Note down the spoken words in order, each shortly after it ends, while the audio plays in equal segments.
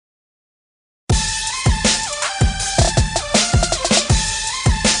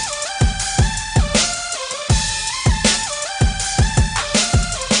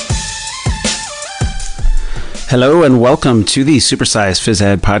Hello and welcome to the Supersize Phys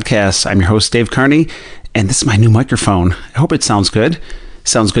Ed podcast. I'm your host, Dave Carney, and this is my new microphone. I hope it sounds good.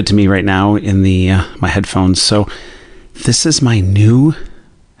 Sounds good to me right now in the my headphones. So this is my new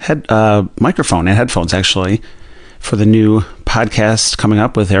microphone and headphones, actually, for the new podcast coming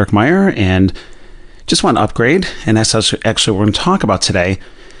up with Eric Meyer, and just want to upgrade. And that's actually what we're going to talk about today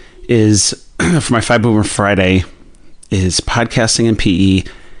is, for my 5 Boomer Friday, is podcasting and PE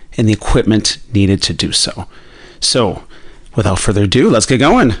and the equipment needed to do so. So, without further ado, let's get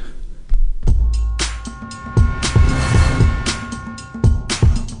going.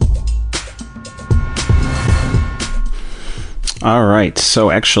 All right, so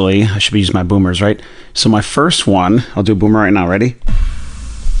actually, I should be using my boomers, right? So my first one, I'll do a boomer right now, ready?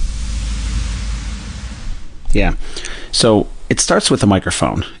 Yeah, so it starts with a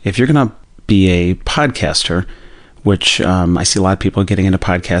microphone. If you're going to be a podcaster, which I see a lot of people getting into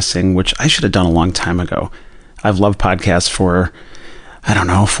podcasting, which I should have done a long time ago. I've loved podcasts for,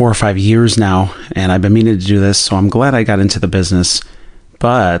 4 or 5 years now, and I've been meaning to do this, so I'm glad I got into the business,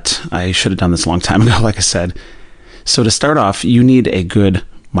 but I should have done this a long time ago, like I said. So to start off, you need a good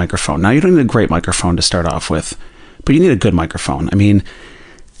microphone. Now, you don't need a great microphone to start off with, but you need a good microphone. I mean,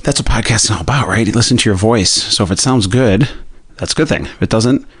 that's what podcasting is all about, right? You listen to your voice. So if it sounds good, that's a good thing. If it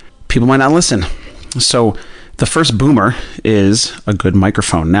doesn't, people might not listen. So the first boomer is a good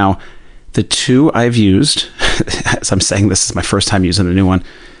microphone. Now, the two I've used, as I'm saying, this is my first time using the new one.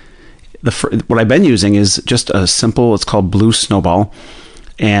 What I've been using is just a simple, it's called Blue Snowball.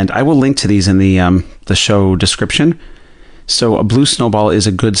 And I will link to these in the show description. So a Blue Snowball is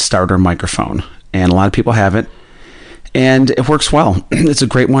a good starter microphone, and a lot of people have it, and it works well. It's a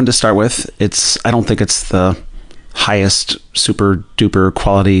great one to start with. I don't think it's the highest super duper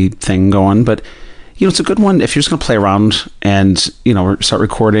quality thing going, but it's a good one if you're just going to play around and start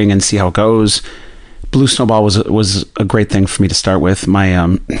recording and see how it goes. Blue Snowball was a great thing for me to start with.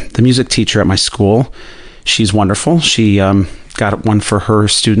 My the music teacher at my school, she's wonderful. She got one for her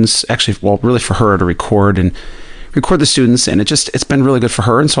students, actually, well, really for her to record the students, and it's been really good for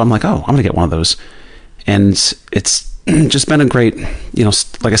her. And so I'm like, I'm going to get one of those. And it's just been a great,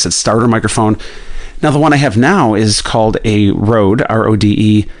 like I said, starter microphone. Now, the one I have now is called a Rode,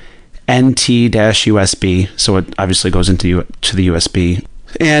 RODE, NT-USB. So it obviously goes to the USB.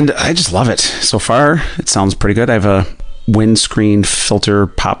 And I just love it. So far, it sounds pretty good. I have a windscreen filter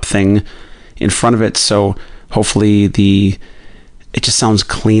pop thing in front of it. So hopefully it just sounds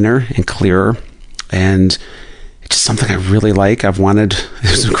cleaner and clearer. And it's just something I really like. It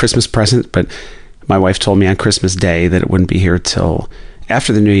was a Christmas present, but my wife told me on Christmas Day that it wouldn't be here till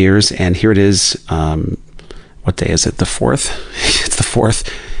after the New Year's. And here it is. What day is it? The 4th? It's the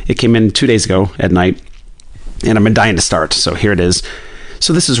 4th. It came in 2 days ago at night, and I've been dying to start. So here it is.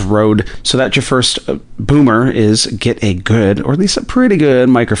 So this is Rode. So that's your first boomer, is get a good, or at least a pretty good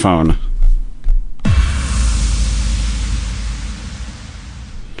microphone.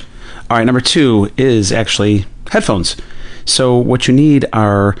 All right, number 2 is actually headphones. So what you need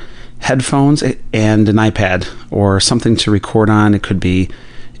are headphones and an iPad or something to record on. You could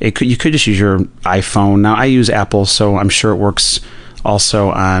just use your iPhone. Now, I use Apple, so I'm sure it works also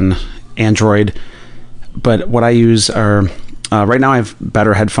on Android. But what I use are, right now I have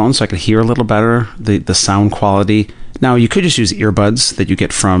better headphones, so I can hear a little better, the sound quality. Now, you could just use earbuds that you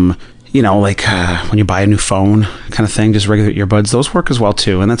get from, when you buy a new phone kind of thing, just regular earbuds. Those work as well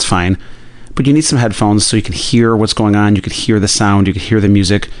too, and that's fine. But you need some headphones so you can hear what's going on. You can hear the sound, you can hear the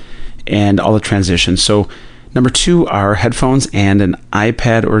music, and all the transitions. So number 2 are headphones and an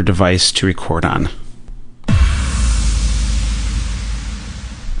iPad or device to record on.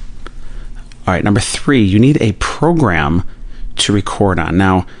 All right, number 3, you need a program to record on.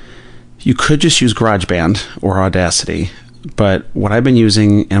 Now, you could just use GarageBand or Audacity, but what I've been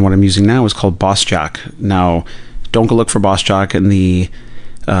using and what I'm using now is called BossJock. Now, don't go look for BossJock in the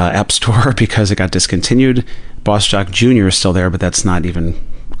App Store because it got discontinued. BossJock Jr. is still there, but that's not even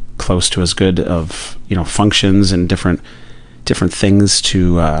close to as good of functions and different things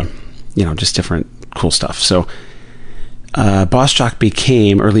to just different cool stuff. So BossJock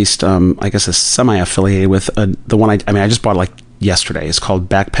became, or at least I guess, is semi-affiliated with the one I just bought like yesterday. It's called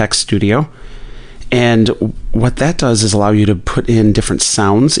Backpack Studio, and what that does is allow you to put in different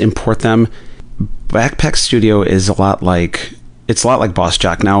sounds, import them. Backpack Studio is a lot like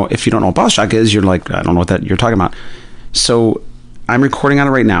BossJock. Now, if you don't know what BossJock is, you're like, I don't know what that you're talking about. So I'm recording on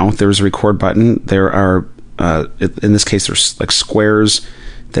it right now. There's a record button. There are in this case, there's like squares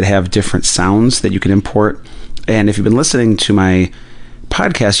that have different sounds that you can import. And if you've been listening to my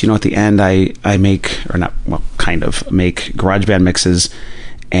podcast, at the end I make GarageBand mixes,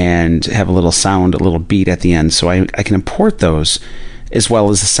 and have a little sound, a little beat at the end. So I can import those, as well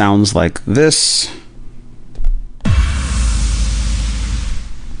as the sounds like this,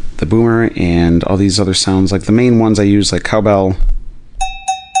 the boomer, and all these other sounds, like the main ones I use, like cowbell.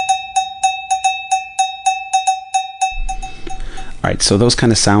 All right, so those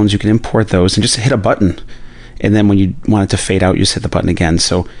kind of sounds, you can import those and just hit a button. And then when you want it to fade out, you just hit the button again.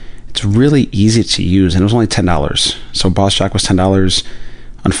 So it's really easy to use, and it was only $10. So BossJock was $10.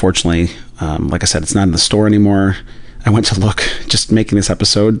 Unfortunately, like I said, it's not in the store anymore. I went to look just making this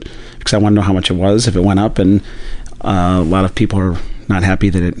episode because I want to know how much it was, if it went up, and a lot of people are not happy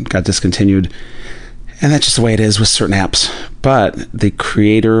that it got discontinued. And that's just the way it is with certain apps. But the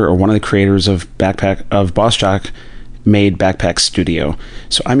creator, or one of the creators of BossJock, made Backpack Studio.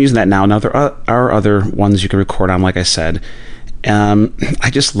 So I'm using that now. Now there are other ones you can record on, like I said. I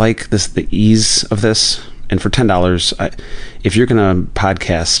just like the ease of this. And for $10, if you're going to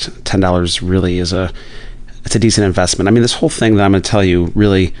podcast, $10 really is it's a decent investment. I mean, this whole thing that I'm going to tell you,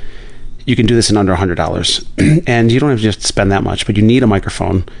 really, you can do this in under $100. And you don't have to just spend that much, but you need a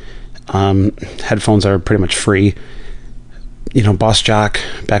microphone. Headphones are pretty much free. BossJock,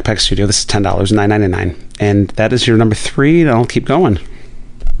 Backpack Studio, this is $10, $9.99. And that is your number 3, and I'll keep going.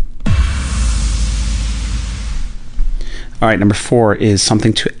 All right, number 4 is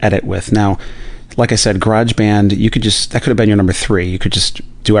something to edit with. Now, like I said, GarageBand, that could have been your number 3. You could just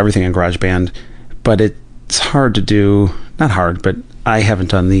do everything in GarageBand, but it's hard to do, not hard, but I haven't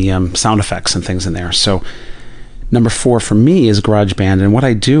done the sound effects and things in there. So number 4 for me is GarageBand, and what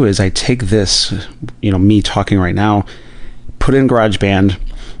I do is I take this, me talking right now, put it in GarageBand,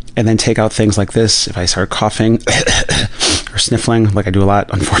 and then take out things like this. If I start coughing or sniffling, like I do a lot,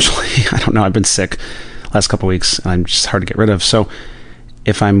 unfortunately, I don't know, I've been sick last couple of weeks, and I'm just hard to get rid of. So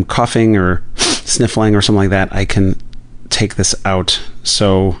if I'm coughing or sniffling or something like that, I can take this out.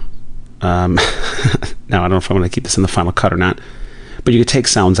 So now I don't know if I'm going to keep this in the Final Cut or not, but you can take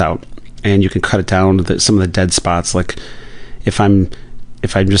sounds out and you can cut it down to some of the dead spots. Like if I'm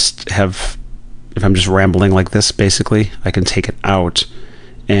just rambling like this, basically, I can take it out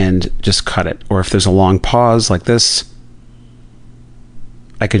and just cut it. Or if there's a long pause like this,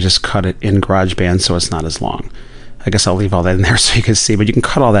 I could just cut it in GarageBand so it's not as long. I guess I'll leave all that in there so you can see, but you can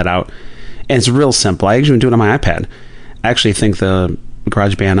cut all that out. And it's real simple. I actually do it on my iPad. I actually think the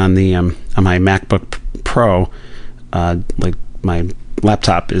GarageBand on my MacBook Pro, like my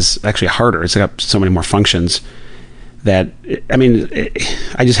laptop, is actually harder. It's got so many more functions that,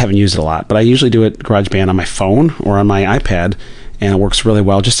 I just haven't used it a lot, but I usually do it GarageBand on my phone or on my iPad, and it works really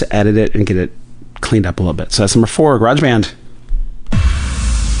well just to edit it and get it cleaned up a little bit. So that's number 4, GarageBand.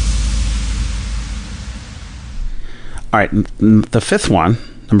 All right, the 5th one,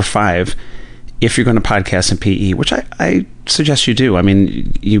 number 5, if you're going to podcast in PE, which I suggest you do. I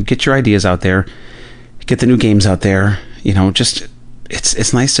mean, you get your ideas out there, get the new games out there, just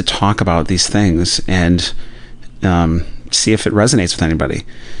it's nice to talk about these things and see if it resonates with anybody.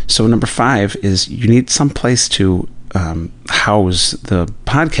 So number 5 is you need some place to house the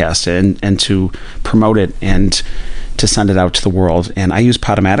podcast and to promote it and to send it out to the world. And I use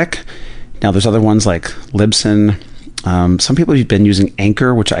Podomatic. Now there's other ones like Libsyn. Some people have been using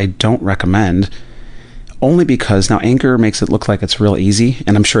Anchor, which I don't recommend, only because now Anchor makes it look like it's real easy,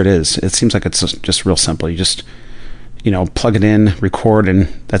 and I'm sure it is. It seems like it's just real simple. You just, plug it in, record, and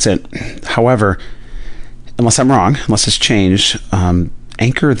that's it. However, unless I'm wrong, unless it's changed,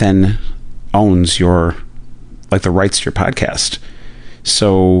 Anchor then owns the rights to your podcast.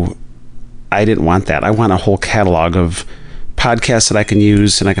 So I didn't want that. I want a whole catalog of podcasts that I can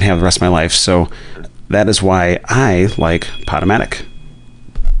use and I can have the rest of my life. So that is why I like Podomatic.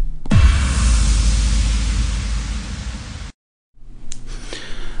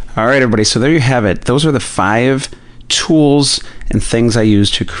 All right, everybody. So there you have it. Those are the 5 tools and things I use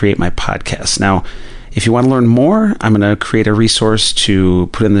to create my podcast. Now, if you want to learn more, I'm going to create a resource to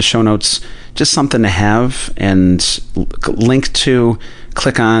put in the show notes, just something to have and link to,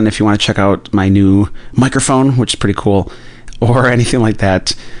 click on if you want to check out my new microphone, which is pretty cool, or anything like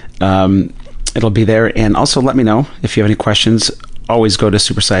that. It'll be there. And also let me know if you have any questions. Always go to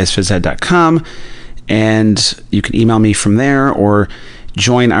supersizephysed.com and you can email me from there or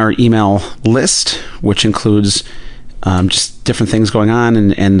join our email list, which includes just different things going on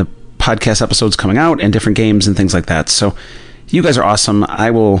and the podcast episodes coming out and different games and things like that. So you guys are awesome. I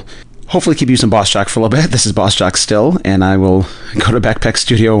will hopefully keep using BossJock for a little bit. This is BossJock still, and I will go to Backpack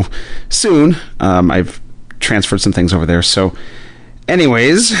Studio soon. I've transferred some things over there. So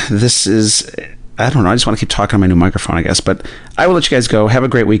anyways, this is, I don't know, I just want to keep talking on my new microphone, I guess. But I will let you guys go. Have a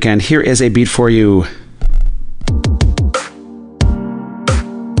great weekend. Here is a beat for you.